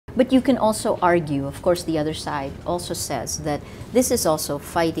But you can also argue, of course, the other side also says that this is also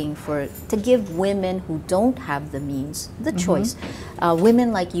fighting to give women who don't have the means the choice.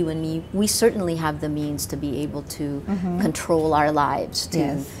 Women like you and me, we certainly have the means to be able to control our lives,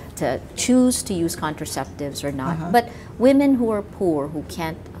 to choose to use contraceptives or not. But women who are poor, who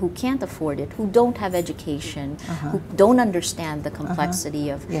can't afford it, who don't have education, who don't understand the complexity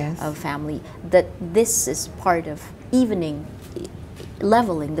of family, that this is part of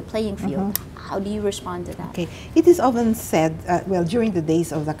leveling the playing field. How do you respond to that? Okay, it is often said, well, during the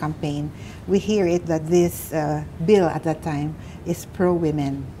days of the campaign, we hear it that this bill at that time is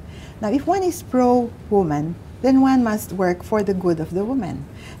pro-women. Now, if one is pro-woman, then one must work for the good of the woman.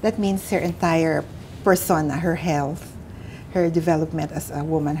 That means her entire persona, her health, her development as a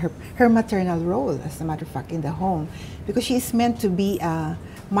woman, her maternal role, as a matter of fact, in the home. Because she is meant to be a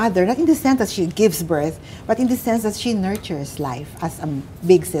mother, not in the sense that she gives birth, but in the sense that she nurtures life as a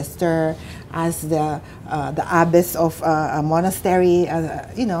big sister, as the abbess of a monastery,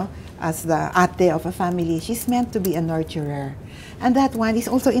 you know, as the Atty of a family. She's meant to be a nurturer. And that one is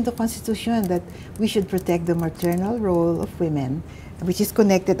also in the Constitution, that we should protect the maternal role of women, which is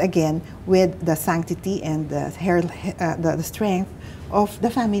connected again with the sanctity and the strength of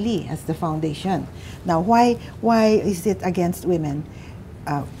the family as the foundation. Now, why is it against women?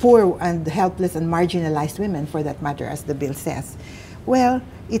 Poor and helpless and marginalized women, for that matter, as the bill says. Well,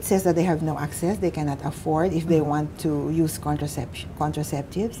 it says that they have no access, they cannot afford if they want to use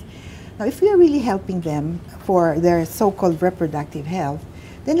contraceptives. Now, if we are really helping them for their so-called reproductive health,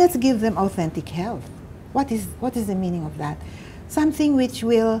 then let's give them authentic health. What is the meaning of that? Something which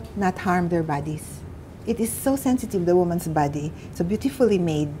will not harm their bodies. It is so sensitive, the woman's body, so beautifully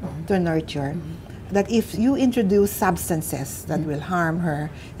made to nurture, that if you introduce substances that will harm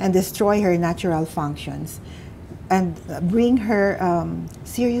her and destroy her natural functions and bring her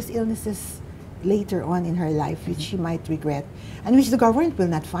serious illnesses later on in her life, which she might regret, and which the government will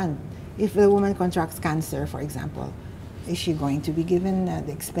not fund. If the woman contracts cancer, for example, is she going to be given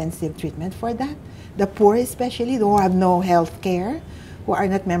the expensive treatment for that? The poor especially, who have no health care, who are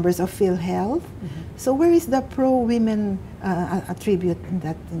not members of PhilHealth. So where is the pro-women attribute in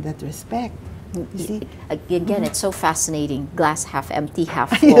that respect? You see? Again, it's so fascinating, glass half empty,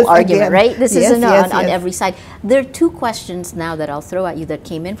 half full argument, right? This is on every side. There are two questions now that I'll throw at you that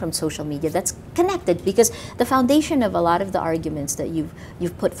came in from social media that's connected, because the foundation of a lot of the arguments that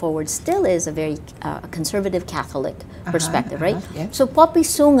you've put forward still is a very conservative Catholic perspective, right? Yes. So Poppy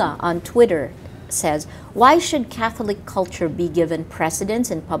Sunga on Twitter says, why should Catholic culture be given precedence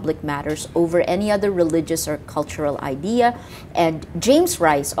in public matters over any other religious or cultural idea? And James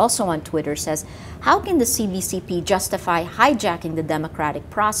Rice, also on Twitter, says, how can the CBCP justify hijacking the democratic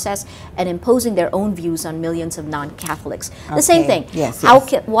process and imposing their own views on millions of non-Catholics? The same thing. Yes,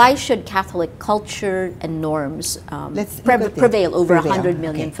 why should Catholic culture and norms prevail over 100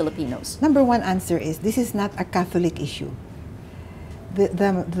 million Filipinos? Number one answer is, this is not a Catholic issue.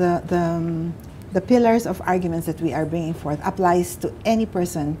 The pillars of arguments that we are bringing forth applies to any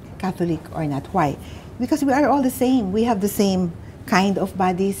person, Catholic or not. Why? Because we are all the same. We have the same kind of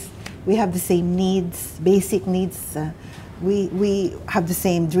bodies. We have the same needs, basic needs. We have the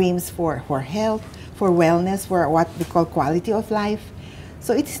same dreams for health, for wellness, for what we call quality of life.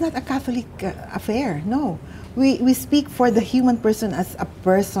 So it is not a Catholic affair, no. We speak for the human person as a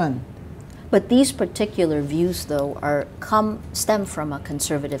person. But these particular views, though, stem from a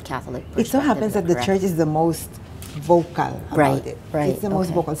conservative Catholic perspective. It so happens that the church is the most vocal about it. Right. It's the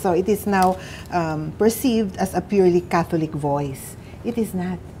most vocal. So it is now perceived as a purely Catholic voice. It is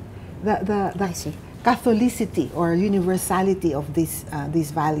not. The Catholicity or universality of these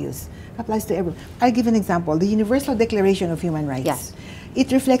values applies to everyone. I'll give an example. The Universal Declaration of Human Rights. Yes.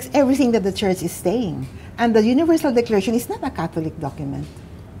 It reflects everything that the church is saying. And the Universal Declaration is not a Catholic document.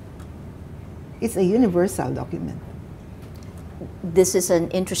 It's a universal document. This is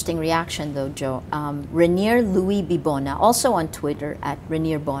an interesting reaction, though, Joe. Renier Louis Bibona, also on Twitter at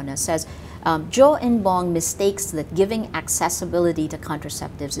Renier Bona, says, Joe Imbong mistakes that giving accessibility to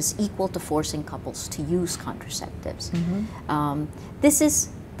contraceptives is equal to forcing couples to use contraceptives. This is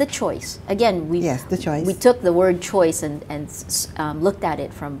the choice. Again, the choice. We took the word choice and looked at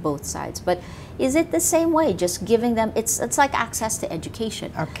it from both sides. But is it the same way, just giving them, it's like access to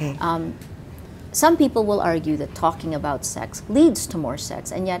education. Okay. Some people will argue that talking about sex leads to more sex,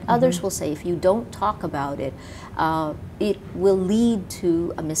 and yet others will say if you don't talk about it, it will lead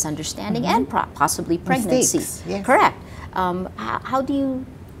to a misunderstanding and possibly pregnancy. Mistakes, yes. Correct. How do you...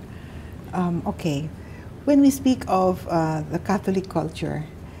 Okay. When we speak of the Catholic culture,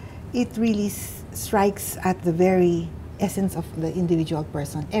 it really strikes at the very essence of the individual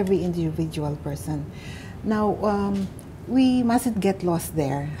person, every individual person. Now, we mustn't get lost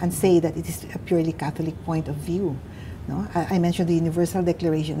there and say that it is a purely Catholic point of view. No? I mentioned the Universal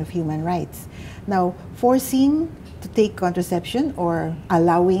Declaration of Human Rights. Now, forcing to take contraception or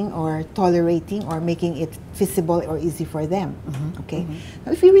allowing or tolerating or making it feasible or easy for them. Okay.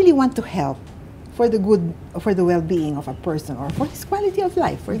 Now, if we really want to help for the good, for the well-being of a person or for his quality of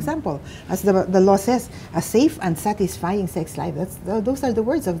life, for example, as the law says, a safe and satisfying sex life. Those are the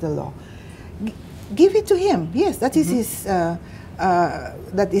words of the law. Give it to him. Yes, that is his.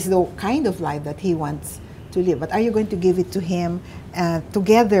 That is the kind of life that he wants to live. But are you going to give it to him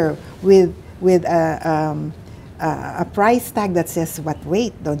together with a price tag that says, "But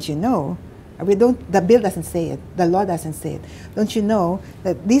wait, don't you know?" We don't. The bill doesn't say it. The law doesn't say it. Don't you know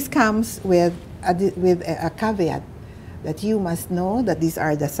that this comes with a caveat that you must know that these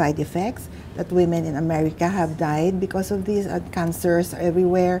are the side effects, that women in America have died because of these, cancers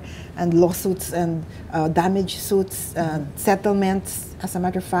everywhere, and lawsuits and damage suits, settlements, as a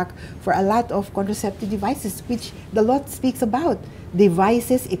matter of fact, for a lot of contraceptive devices, which the law speaks about,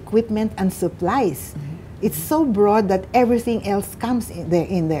 devices, equipment, and supplies. It's so broad that everything else comes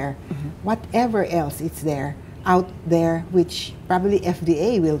in there. Whatever else is there, out there, which probably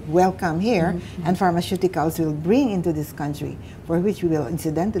FDA will welcome here, and pharmaceuticals will bring into this country, for which we will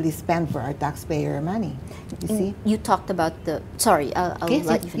incidentally spend for our taxpayer money. You see? You talked about the, sorry, I'll Yes,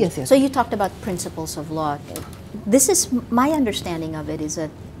 let you finish. yes. So you talked about principles of law. This is, my understanding of it is that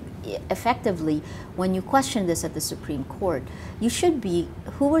effectively, when you question this at the Supreme Court, you should be,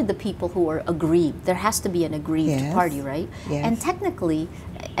 who are the people who are aggrieved? There has to be an aggrieved party, right? Yes. And technically,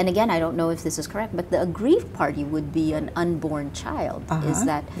 and again, I don't know if this is correct, but the aggrieved party would be an unborn child. Is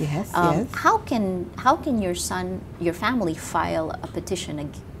that? Yes, How can your son, your family, file a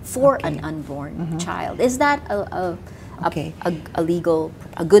petition for an unborn child? Is that a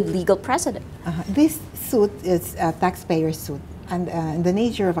good legal precedent? This suit is a taxpayer suit, and in the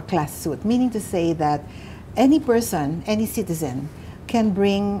nature of a class suit, meaning to say that any person, any citizen, can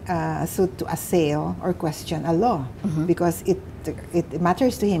bring a suit to assail or question a law, because it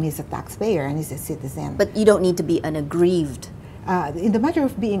matters to him. He's a taxpayer and he's a citizen. But you don't need to be an aggrieved. In the matter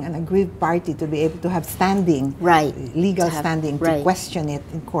of being an aggrieved party, to be able to have standing, legal standing, to question it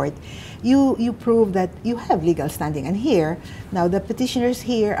in court, you prove that you have legal standing. And here, now the petitioners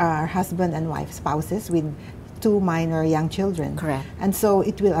here are husband and wife, spouses with 2 minor young children. Correct. And so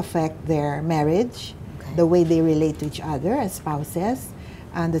it will affect their marriage, the way they relate to each other as spouses,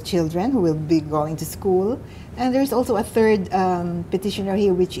 and the children who will be going to school. And there's also a third petitioner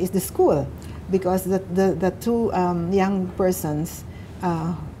here, which is the school, because the 2 young persons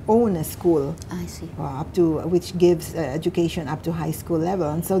own a school. I see. Up to, which gives education up to high school level,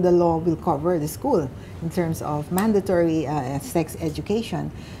 and so the law will cover the school in terms of mandatory sex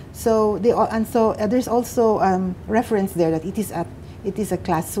education. So there's also reference there that it is a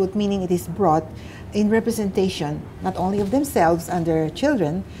class suit, meaning it is brought in representation not only of themselves and their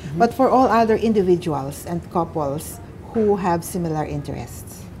children, but for all other individuals and couples who have similar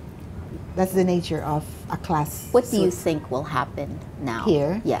interests. That's the nature of a class suit. What do you think will happen now?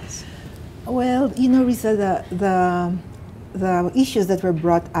 Here? Yes. Well, you know, Risa, the issues that were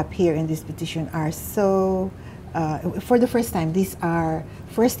brought up here in this petition are so, for the first time, these are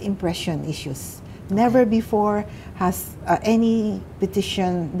first impression issues. Never before has any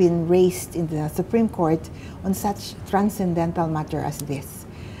petition been raised in the Supreme Court on such transcendental matter as this.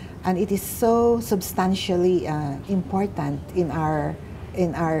 And it is so substantially important in our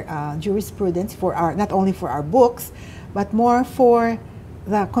jurisprudence, for our, not only for our books, but more for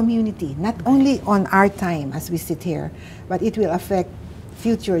the community, not only on our time as we sit here, but it will affect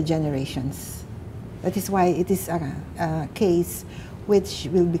future generations. That is why it is a case which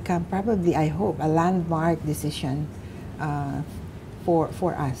will become probably, I hope, a landmark decision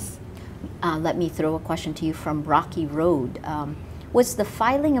for us. Let me throw a question to you from Rocky Road. Was the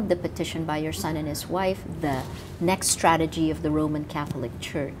filing of the petition by your son and his wife the next strategy of the Roman Catholic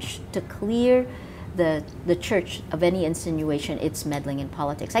Church to clear the Church of any insinuation it's meddling in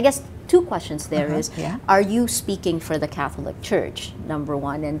politics? I guess 2 questions there is, are you speaking for the Catholic Church, number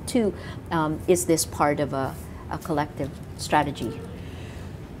 1, and 2, is this part of a collective strategy?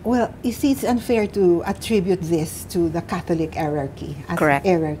 Well, you see, it's unfair to attribute this to the Catholic hierarchy as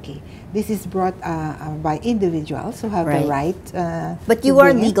hierarchy. This is brought by individuals who have the right. But you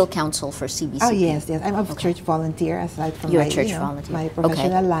are legal counsel for CBCP. Oh yes, yes. I'm a church volunteer aside from my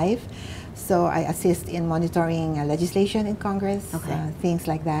professional life. So I assist in monitoring legislation in Congress, things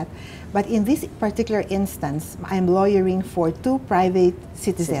like that. But in this particular instance, I'm lawyering for 2 private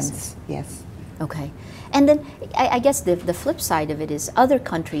citizens. Yes. Okay. And then I guess the flip side of it is other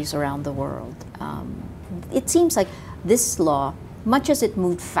countries around the world. It seems like this law, much as it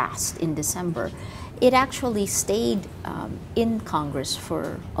moved fast in December, it actually stayed in Congress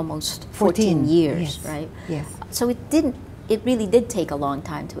for almost 14 years, yes. right? Yes. So it really did take a long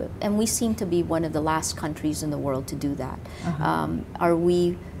time to it. And we seem to be one of the last countries in the world to do that. Are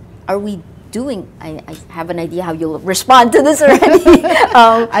we doing, I have an idea how you'll respond to this already.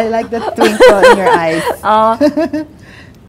 I like the twinkle in your eyes.